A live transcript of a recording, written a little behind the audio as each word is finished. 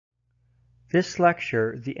This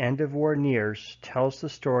lecture, The End of War Nears, tells the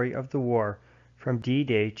story of the war from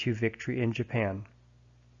D-Day to victory in Japan.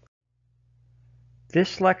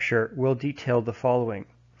 This lecture will detail the following.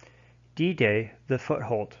 D-Day, the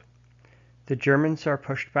foothold. The Germans are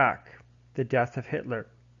pushed back. The death of Hitler.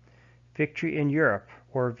 Victory in Europe,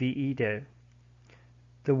 or VE Day.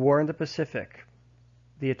 The war in the Pacific.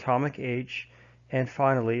 The atomic age, and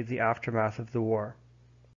finally, the aftermath of the war.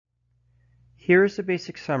 Here is a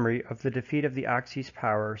basic summary of the defeat of the Axis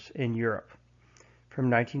powers in Europe from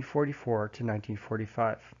 1944 to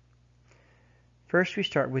 1945. First, we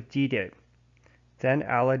start with D-Day, then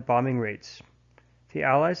Allied bombing raids. The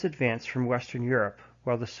Allies advanced from Western Europe,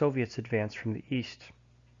 while the Soviets advanced from the East.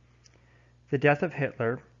 The death of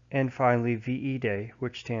Hitler, and finally VE Day,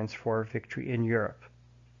 which stands for Victory in Europe.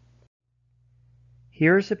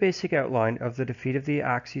 Here is a basic outline of the defeat of the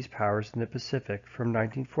Axis powers in the Pacific from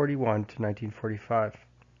 1941 to 1945.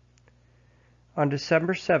 On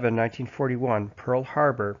December 7, 1941, Pearl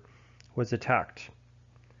Harbor was attacked.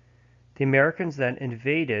 The Americans then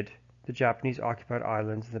invaded the Japanese-occupied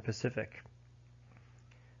islands in the Pacific.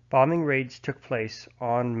 Bombing raids took place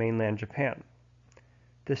on mainland Japan.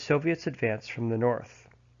 The Soviets advanced from the north.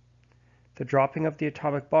 The dropping of the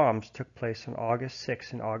atomic bombs took place on August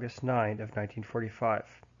 6 and August 9 of 1945.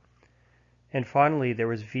 And finally, there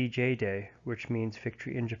was VJ Day, which means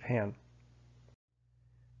Victory in Japan.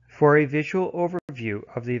 For a visual overview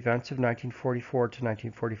of the events of 1944 to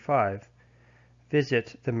 1945,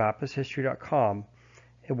 visit themapishistory.com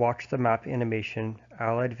and watch the map animation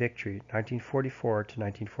Allied Victory 1944 to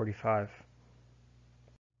 1945.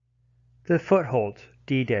 The Foothold,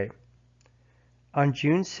 D-Day. On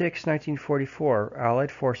June 6, 1944,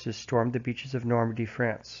 Allied forces stormed the beaches of Normandy,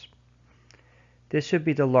 France. This would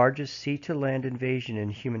be the largest sea-to-land invasion in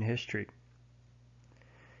human history.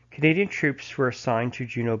 Canadian troops were assigned to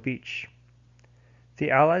Juno Beach.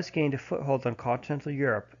 The Allies gained a foothold on continental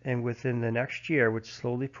Europe and within the next year would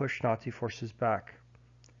slowly push Nazi forces back.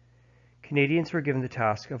 Canadians were given the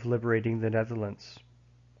task of liberating the Netherlands.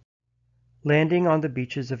 Landing on the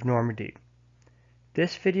beaches of Normandy.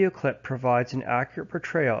 This video clip provides an accurate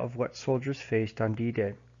portrayal of what soldiers faced on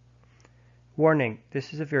D-Day. Warning,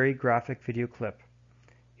 this is a very graphic video clip.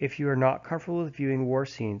 If you are not comfortable with viewing war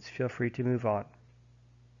scenes, feel free to move on.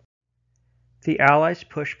 The Allies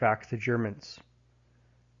push back the Germans.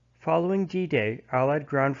 Following D-Day, Allied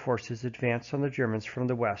ground forces advanced on the Germans from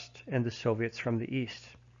the west and the Soviets from the east.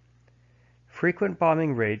 Frequent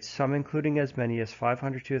bombing raids, some including as many as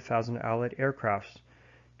 500 to 1,000 Allied aircrafts,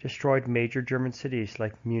 destroyed major German cities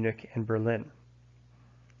like Munich and Berlin.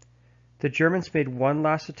 The Germans made one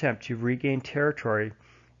last attempt to regain territory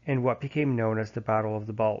in what became known as the Battle of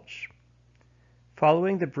the Bulge.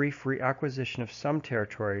 Following the brief reacquisition of some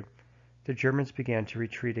territory, the Germans began to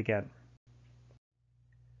retreat again.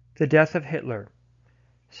 The death of Hitler.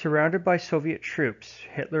 Surrounded by Soviet troops,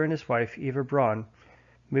 Hitler and his wife Eva Braun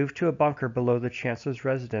moved to a bunker below the Chancellor's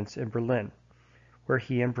residence in Berlin, where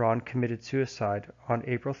he and Braun committed suicide on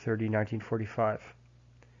April 30, 1945.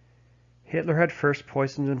 Hitler had first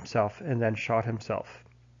poisoned himself and then shot himself.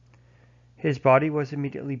 His body was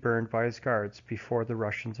immediately burned by his guards before the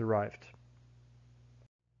Russians arrived.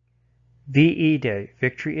 VE Day,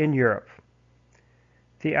 Victory in Europe.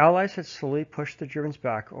 The Allies had slowly pushed the Germans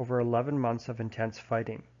back over 11 months of intense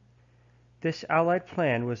fighting. This Allied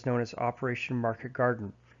plan was known as Operation Market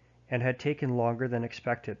Garden and had taken longer than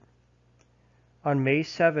expected. On May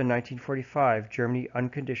 7, 1945, Germany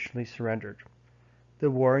unconditionally surrendered. The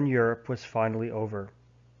war in Europe was finally over.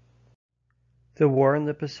 The war in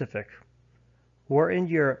the Pacific. War in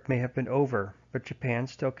Europe may have been over, but Japan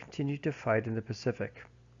still continued to fight in the Pacific.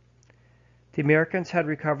 The Americans had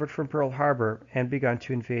recovered from Pearl Harbor and begun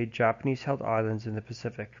to invade Japanese-held islands in the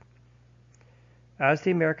Pacific. As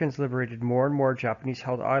the Americans liberated more and more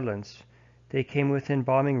Japanese-held islands, they came within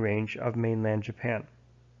bombing range of mainland Japan.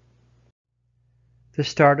 The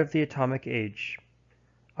start of the atomic age.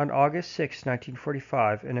 On August 6,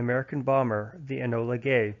 1945, an American bomber, the Enola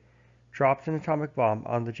Gay, dropped an atomic bomb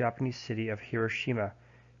on the Japanese city of Hiroshima,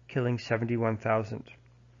 killing 71,000.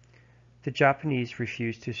 The Japanese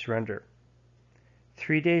refused to surrender.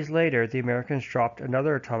 3 days later, the Americans dropped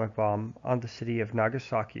another atomic bomb on the city of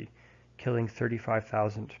Nagasaki, killing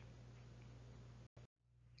 35,000.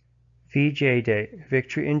 VJ Day,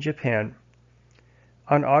 Victory in Japan.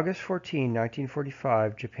 On August 14,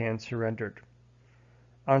 1945, Japan surrendered.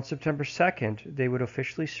 On September 2nd, they would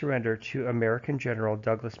officially surrender to American General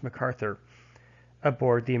Douglas MacArthur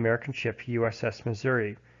aboard the American ship USS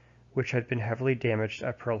Missouri, which had been heavily damaged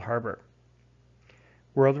at Pearl Harbor.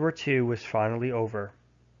 World War II was finally over.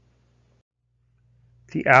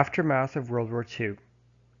 The aftermath of World War II.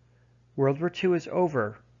 World War II is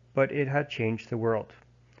over, but it had changed the world.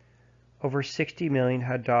 Over 60 million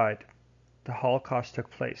had died. The Holocaust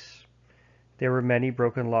took place. There were many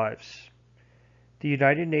broken lives. The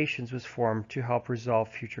United Nations was formed to help resolve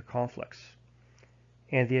future conflicts,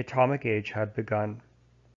 and the atomic age had begun.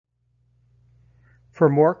 For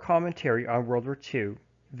more commentary on World War II,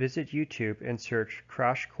 visit YouTube and search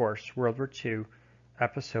Crash Course World War II,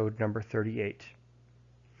 episode number 38.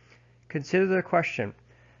 Consider the question,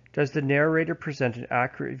 does the narrator present an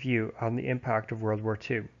accurate view on the impact of World War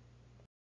II?